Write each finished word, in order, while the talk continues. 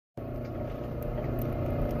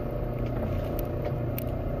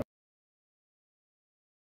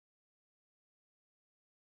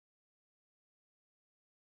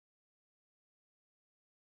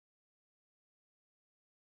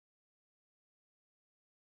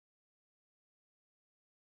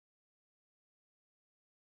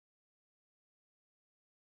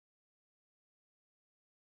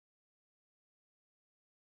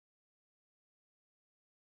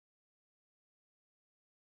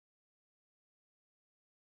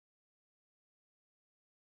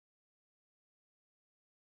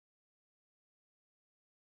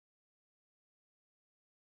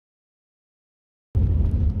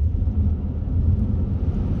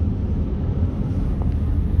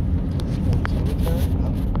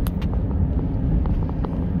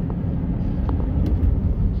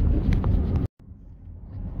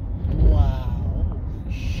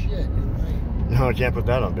I can't put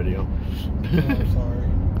that on video. I'm sorry.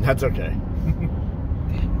 That's okay.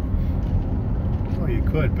 Well, you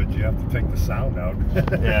could, but you have to take the sound out.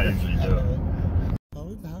 Yeah, I usually do. Oh,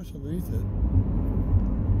 the house underneath it.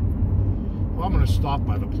 Well, I'm going to stop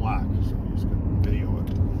by the plaque, so he's going to video it.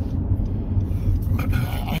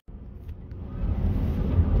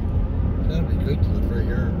 That'd be good to live right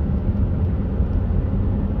here.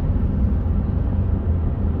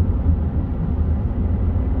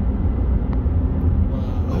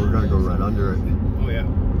 Oh, we're going to go right under it. Oh, yeah.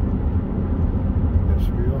 Yes,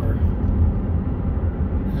 we are.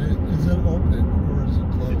 Is it open or is it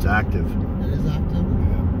closed? It's active. It is active?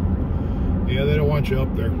 Yeah, they don't want you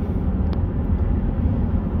up there.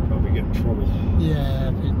 Probably get in trouble.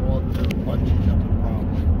 Yeah, people up there bungee jumping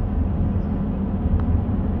probably.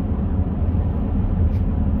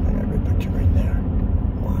 I got a good picture right there.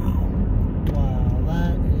 Wow. Wow,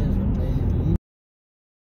 that is amazing.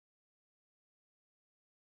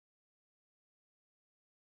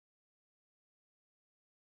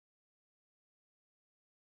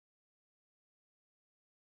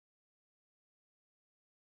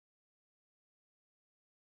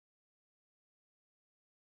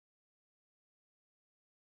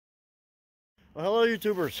 Well, hello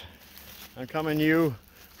YouTubers. I'm coming to you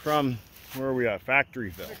from, where are we at?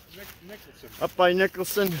 Factoryville. Nicholson. Up by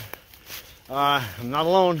Nicholson. I'm not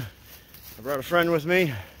alone. I brought a friend with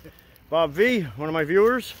me, Bob V, one of my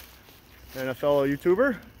viewers, and a fellow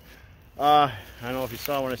YouTuber. I don't know if you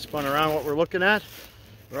saw when I spun around what we're looking at.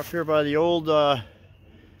 We're up here by the old, I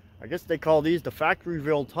guess they call these the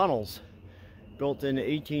Factoryville tunnels, built in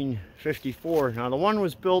 1854. Now the one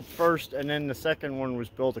was built first and then the second one was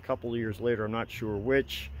built a couple of years later. I'm not sure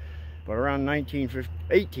which, but around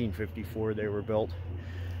 1854 they were built.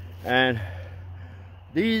 And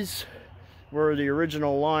these were the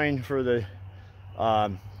original line for the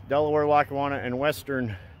Delaware, Lackawanna, and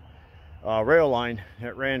Western rail line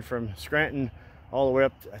that ran from Scranton all the way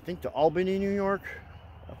up to, I think, to Albany, New York.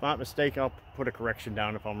 If I'm not mistaken, I'll put a correction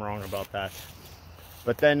down if I'm wrong about that.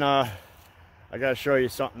 But then I gotta show you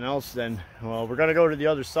something else then. Well, we're gonna go to the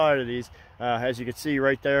other side of these. As you can see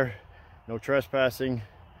right there, no trespassing.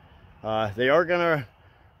 They are gonna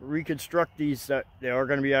reconstruct these, that they are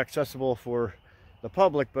gonna be accessible for the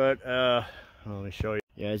public, but let me show you.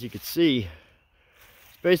 Yeah, as you can see,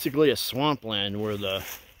 it's basically a swampland where the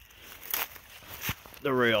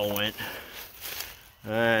rail went.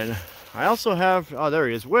 And I also have, oh there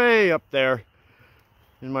he is, way up there,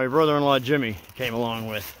 and my brother-in-law Jimmy came along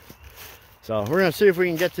with. So we're gonna see if we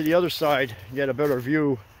can get to the other side and get a better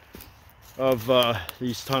view of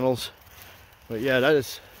these tunnels. But yeah, that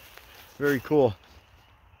is very cool.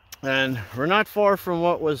 And we're not far from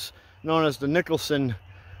what was known as the Nicholson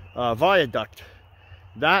viaduct.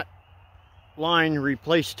 That line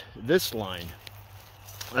replaced this line,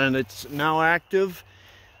 and it's now active.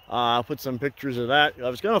 I'll put some pictures of that. I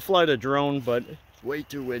was gonna fly the drone, but it's way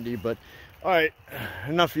too windy. But all right,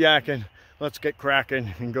 enough yakking. Let's get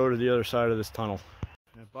cracking and go to the other side of this tunnel.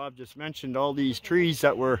 And Bob just mentioned all these trees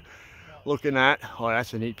that we're looking at. Oh,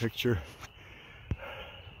 that's a neat picture.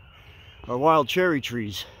 Are wild cherry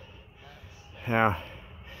trees. Yeah,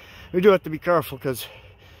 we do have to be careful because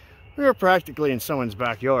we're practically in someone's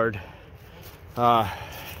backyard. We're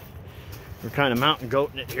kind of mountain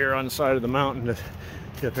goating it here on the side of the mountain to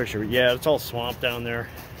get a picture. Yeah, it's all swamp down there.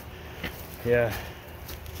 Yeah.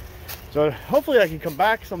 So hopefully I can come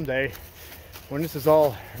back someday when this is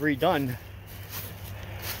all redone.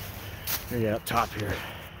 Yeah, up top here.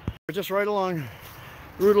 We're just right along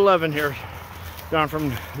Route 11 here, down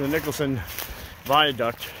from the Nicholson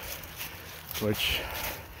viaduct, which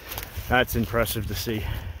that's impressive to see.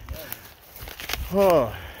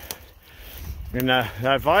 Oh, and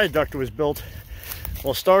that viaduct was built,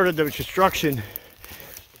 well, started the construction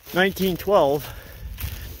 1912,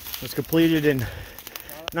 was completed in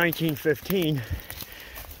 1915.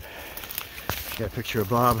 Got a picture of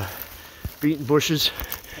Bob beating bushes,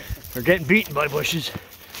 or getting beaten by bushes.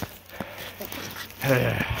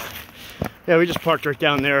 Yeah, we just parked right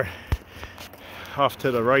down there, off to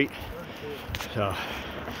the right. So,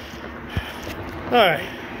 all right.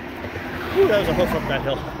 Ooh, that was a hoof up that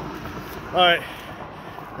hill. All right.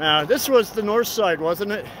 Now, this was the north side,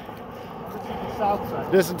 wasn't it? The south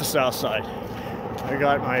side. This is the south side. I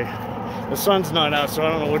got the sun's not out, so I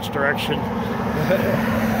don't know which direction. I'm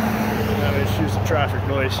having issues with traffic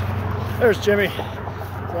noise. There's Jimmy.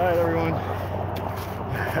 All right, everyone.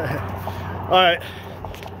 All right,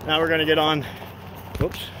 now we're gonna get on.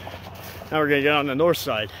 Whoops. Now we're gonna get on the north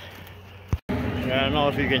side. Yeah, I don't know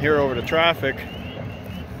if you can hear over the traffic.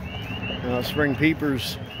 Spring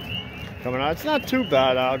peepers coming out. It's not too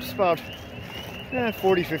bad out. It's about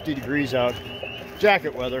 40, 50 degrees out.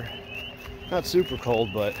 Jacket weather. Not super cold,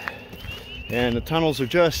 but... And the tunnels are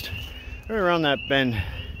just right around that bend.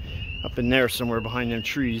 Up in there somewhere behind them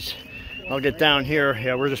trees. I'll get down here.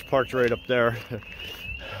 Yeah, we're just parked right up there.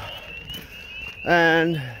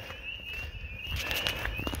 And...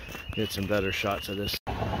 get some better shots of this.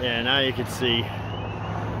 Yeah, now you can see...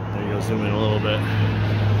 There you go, zoom in a little bit.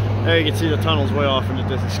 There you can see the tunnel's way off in the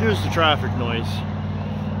distance. Excuse the traffic noise.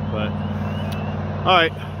 But,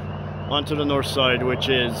 alright, on to the north side, which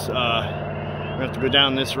is, we have to go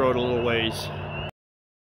down this road a little ways.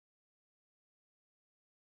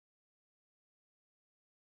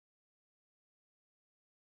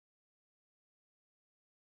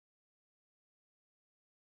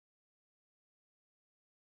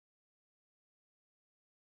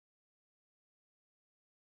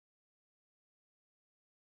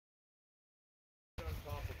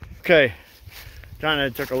 Okay, kind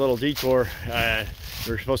of took a little detour.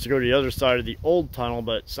 We were supposed to go to the other side of the old tunnel,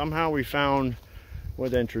 but somehow we found,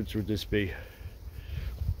 what entrance would this be?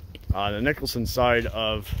 The Nicholson side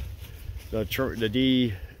of the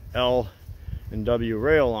DL&W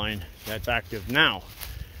rail line that's active now.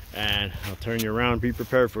 And I'll turn you around. Be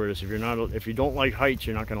prepared for this. If you don't like heights,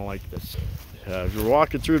 you're not going to like this. As we're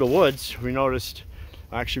walking through the woods, we noticed,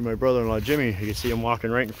 actually my brother-in-law Jimmy, you can see him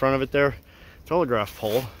walking right in front of it there, telegraph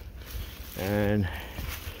pole. And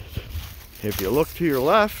if you look to your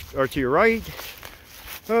left or to your right,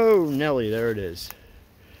 oh Nelly, there it is,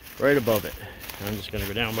 right above it. I'm just gonna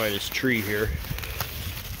go down by this tree here.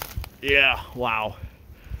 Yeah, wow,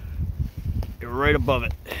 you're right above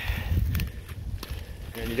it.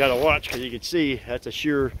 And you gotta watch, because you can see that's a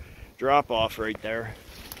sheer drop off right there.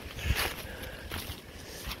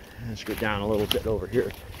 Let's go down a little bit over here.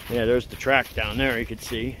 Yeah, there's the track down there, you can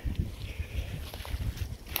see.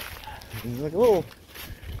 There's like a little,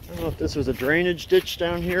 I don't know if this was a drainage ditch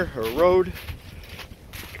down here or a road.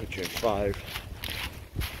 Put you in 5.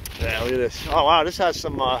 Yeah, look at this. Oh wow, this has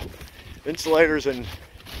some insulators and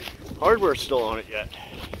hardware still on it yet.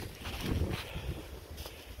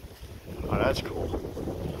 Oh, that's cool.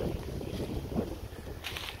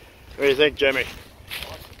 What do you think, Jimmy?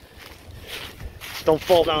 Just don't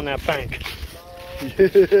fall down that bank.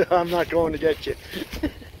 I'm not going to get you.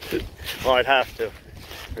 Well, I'd have to.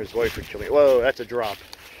 His wife would kill me. Whoa, that's a drop.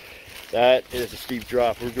 That is a steep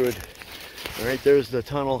drop. We're good. All right, there's the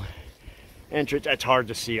tunnel entrance. That's hard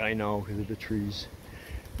to see, I know, because of the trees.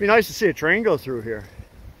 It'd be nice to see a train go through here.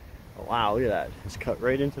 Oh, wow, look at that. It's cut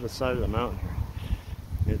right into the side of the mountain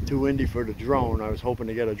here. It's too windy for the drone. I was hoping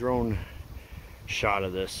to get a drone shot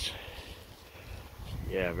of this.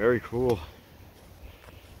 Yeah, very cool.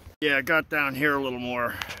 Yeah, I got down here a little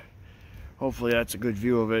more. Hopefully that's a good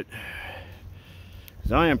view of it.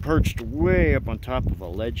 I am perched way up on top of a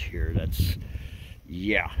ledge here. That's,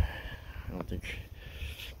 yeah, I don't think,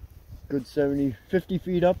 good 50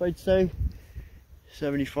 feet up, I'd say.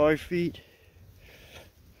 75 feet.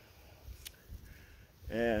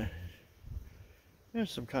 Yeah,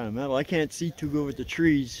 there's some kind of metal. I can't see too good with the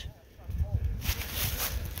trees.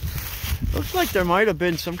 Looks like there might have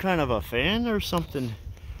been some kind of a fan or something.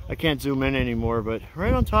 I can't zoom in anymore, but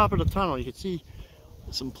right on top of the tunnel you can see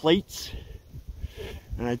some plates.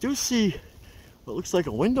 And I do see what looks like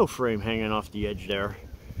a window frame hanging off the edge there.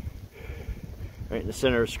 Right in the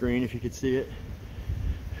center of the screen, if you could see it.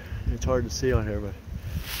 It's hard to see on here, but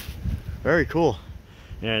very cool.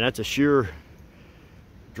 Yeah, and that's a sheer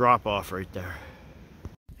drop off right there.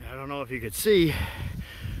 I don't know if you could see.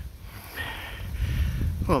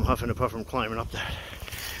 Well, I'm huffing and puffing from climbing up that.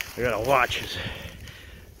 I gotta watch it.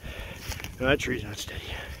 No, that tree's not steady.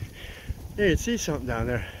 Yeah, you can see something down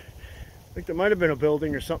there. I think there might have been a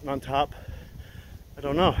building or something on top. I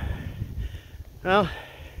don't know. Well,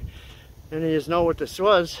 any of you know what this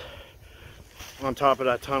was on top of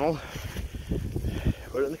that tunnel,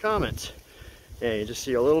 put it in the comments. Yeah, you just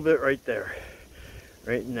see a little bit right there.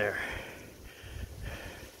 Right in there.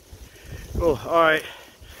 Cool, alright.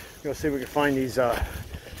 Go see if we can find these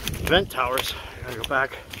vent towers. I gotta go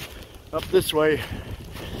back up this way,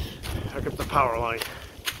 hook up the power line.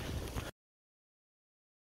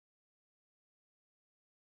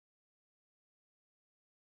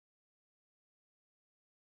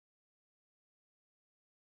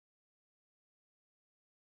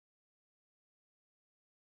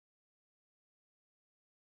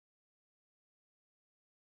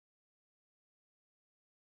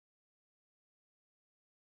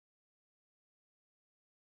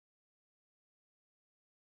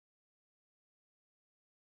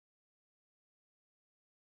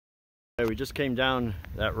 We just came down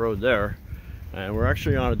that road there, and we're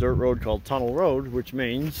actually on a dirt road called Tunnel Road, which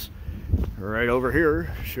means right over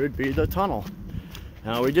here should be the tunnel.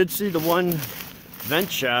 Now we did see the one vent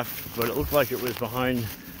shaft, but it looked like it was behind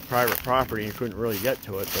private property and you couldn't really get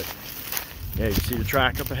to it. But yeah, you can see the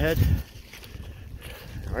track up ahead.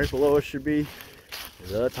 Right below us should be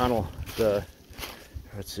the tunnel.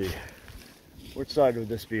 Let's see, which side would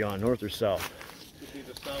this be on, north or south? Should be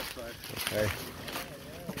the south side. Okay.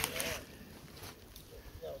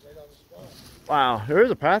 Wow, there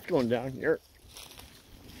is a path going down here.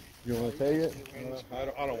 You want to take it?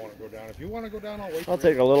 I don't want to go down. If you want to go down, I'll wait. I'll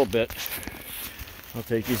take a little bit. I'll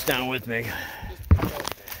take these down with me. Be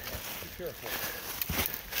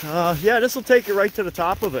careful. Yeah, this will take you right to the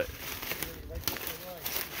top of it.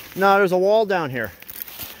 No, there's a wall down here.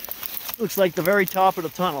 Looks like the very top of the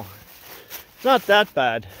tunnel. It's not that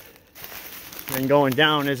bad. And going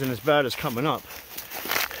down isn't as bad as coming up.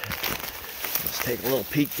 Let's take a little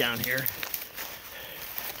peek down here.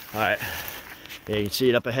 All right. Yeah, you can see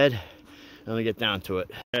it up ahead. Let me get down to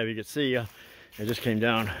it. Yeah, you can see, I just came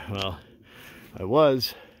down. Well, I don't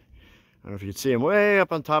know if you can see him way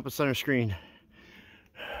up on top of center screen.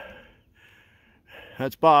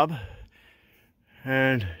 That's Bob.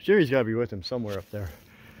 And Jimmy's got to be with him somewhere up there.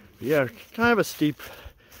 But yeah, kind of a steep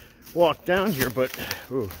walk down here, but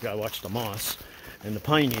ooh, gotta watch the moss and the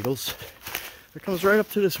pine needles. It comes right up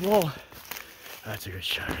to this wall. That's a good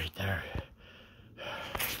shot right there.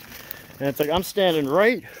 And it's like I'm standing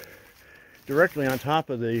right directly on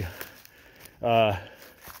top of the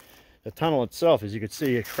tunnel itself. As you can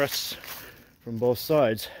see, it crests from both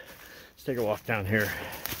sides. Let's take a walk down here.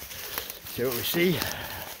 See what we see.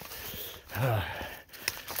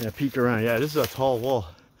 And a peek around. Yeah, this is a tall wall.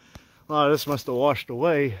 Well, this must have washed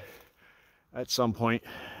away at some point.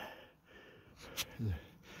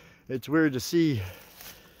 It's weird to see,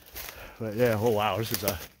 but yeah, oh wow, this is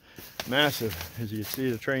a massive, as you can see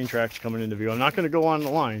the train tracks coming into view. I'm not going to go on the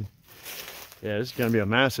line. Yeah, this is going to be a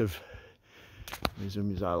massive. Let me zoom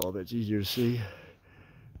these out a little bit, it's easier to see.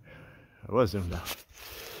 I was zoomed out.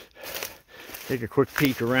 Take a quick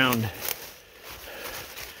peek around.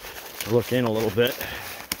 Look in a little bit.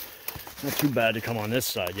 Not too bad to come on this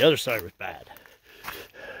side. The other side was bad.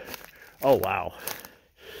 Oh wow.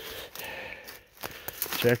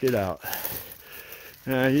 Check it out.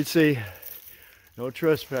 You'd see no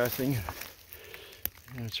trespassing.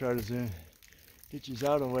 I'm gonna try to zoom, get you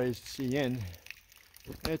out of ways to see in.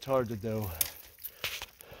 It's hard to do.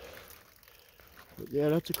 But yeah,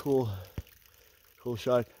 that's a cool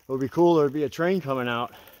shot. It would be cool, there'd be a train coming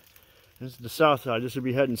out. This is the south side. This would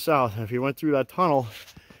be heading south. And if you went through that tunnel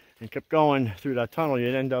and kept going through that tunnel,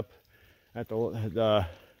 you'd end up at the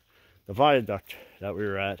viaduct that we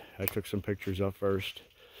were at. I took some pictures up first.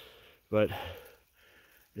 But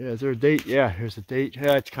yeah, is there a date? Yeah, here's a date.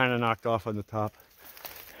 Yeah, it's kind of knocked off on the top.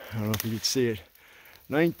 I don't know if you can see it.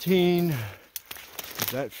 19,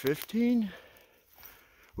 is that 15?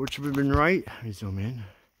 Which would have been right. Let me zoom in.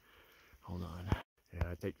 Hold on. Yeah,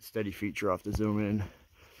 I take the steady feature off to zoom in.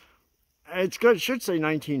 It's good. It should say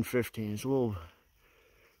 1915. It's a little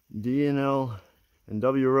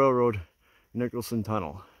DL&W Railroad Nicholson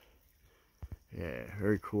Tunnel. Yeah,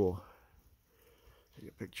 very cool. Take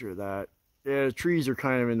a picture of that. Yeah, the trees are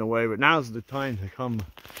kind of in the way, but now's the time to come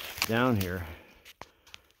down here.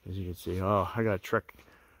 As you can see, oh, I got to trek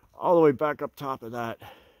all the way back up top of that.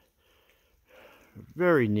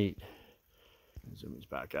 Very neat. Zoom this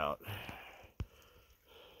back out.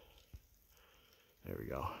 There we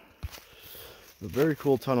go. A very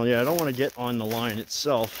cool tunnel. Yeah, I don't want to get on the line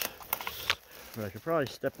itself, but I could probably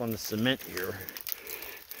step on the cement here.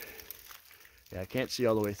 Yeah, I can't see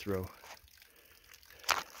all the way through.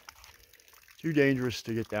 Too dangerous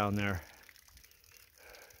to get down there.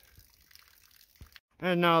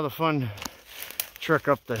 And now the fun trek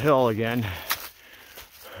up the hill again.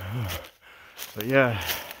 But yeah,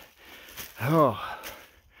 oh,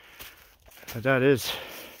 but that is,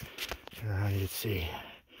 how do you see?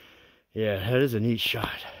 Yeah, that is a neat shot.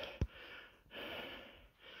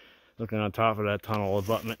 Looking on top of that tunnel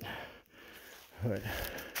abutment. But,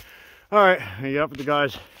 all right, I get up with the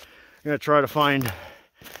guys. I'm gonna try to find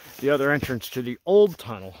the other entrance to the old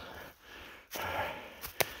tunnel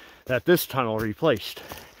that this tunnel replaced.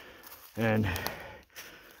 And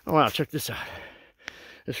oh wow, check this out.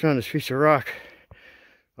 Just found this piece of rock.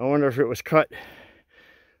 I wonder if it was cut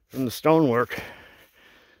from the stonework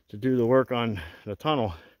to do the work on the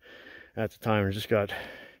tunnel at the time. It just got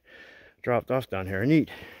dropped off down here. Neat.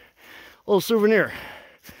 A little souvenir.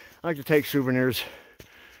 I like to take souvenirs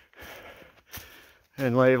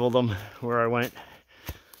and label them where I went.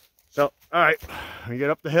 So, all right, we get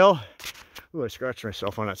up the hill. Ooh, I scratched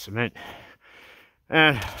myself on that cement.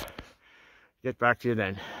 And get back to you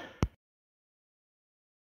then.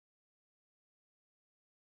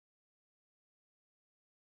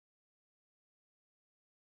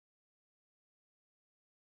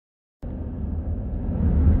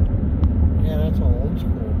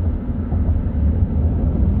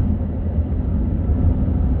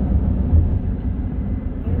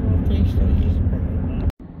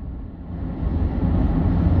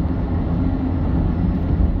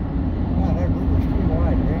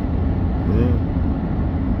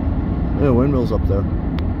 tunnels up there.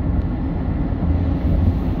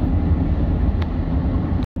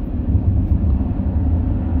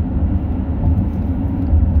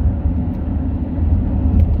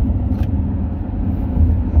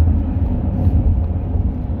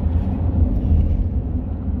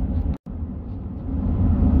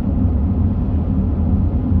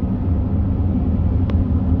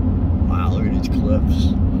 Wow, look at these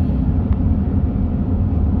cliffs.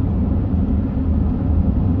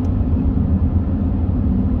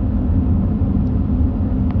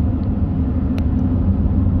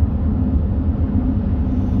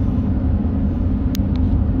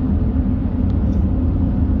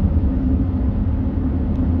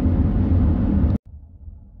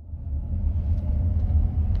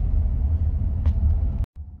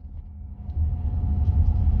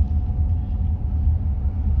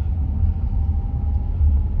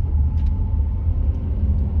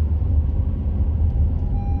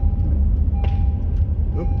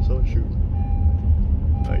 So shoot.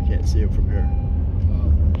 I can't see it from here.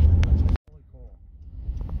 Really cool.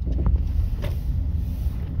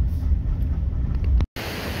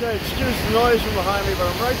 Okay, excuse the noise from behind me, but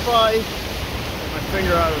I'm right by, get my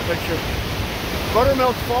finger out of the picture,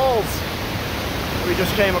 Buttermilk Falls we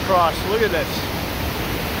just came across. Look at this.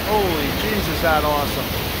 Holy Jesus, that awesome.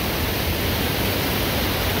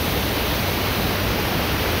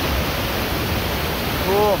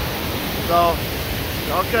 Cool. So,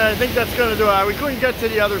 okay, I think that's going to do it. We couldn't get to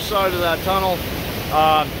the other side of that tunnel.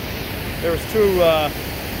 There was too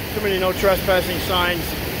many no trespassing signs.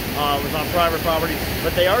 It was on private property.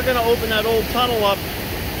 But they are going to open that old tunnel up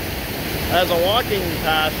as a walking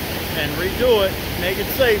path and redo it, make it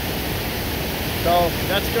safe. So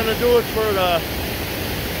that's going to do it for the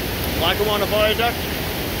Lackawanna viaduct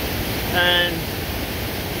and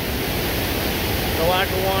the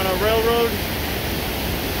Lackawanna Railroad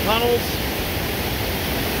tunnels.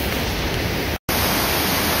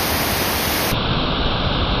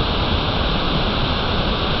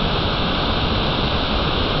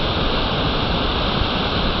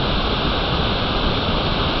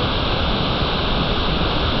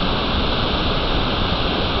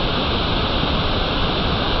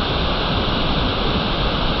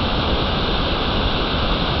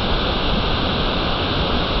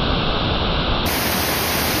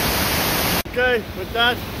 Okay, with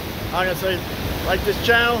that, I'm going to say like this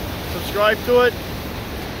channel, subscribe to it.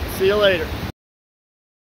 See you later.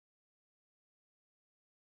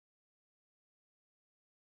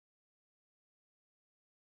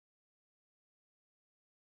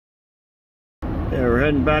 Yeah, we're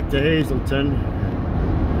heading back to Hazleton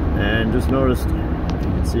and just noticed, you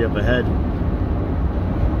can see up ahead,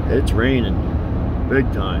 it's raining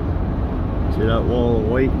big time. See that wall of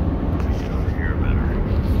white? Over here better.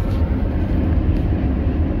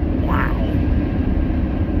 Wow.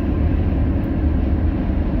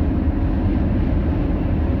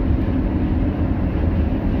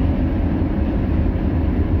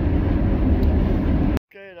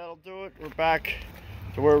 Okay, that'll do it. We're back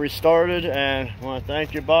to where we started, and I want to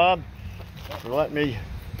thank you, Bob, for letting me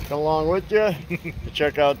come along with you to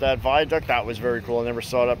check out that viaduct. That was very cool. I never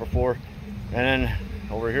saw that before. And then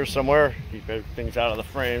over here somewhere, keep things out of the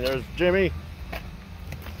frame, there's Jimmy.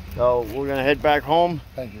 So we're gonna head back home.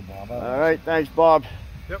 Thank you, Bob. All right, thanks, Bob.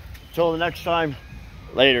 Yep. Until the next time,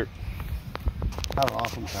 later. Have an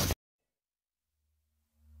awesome time.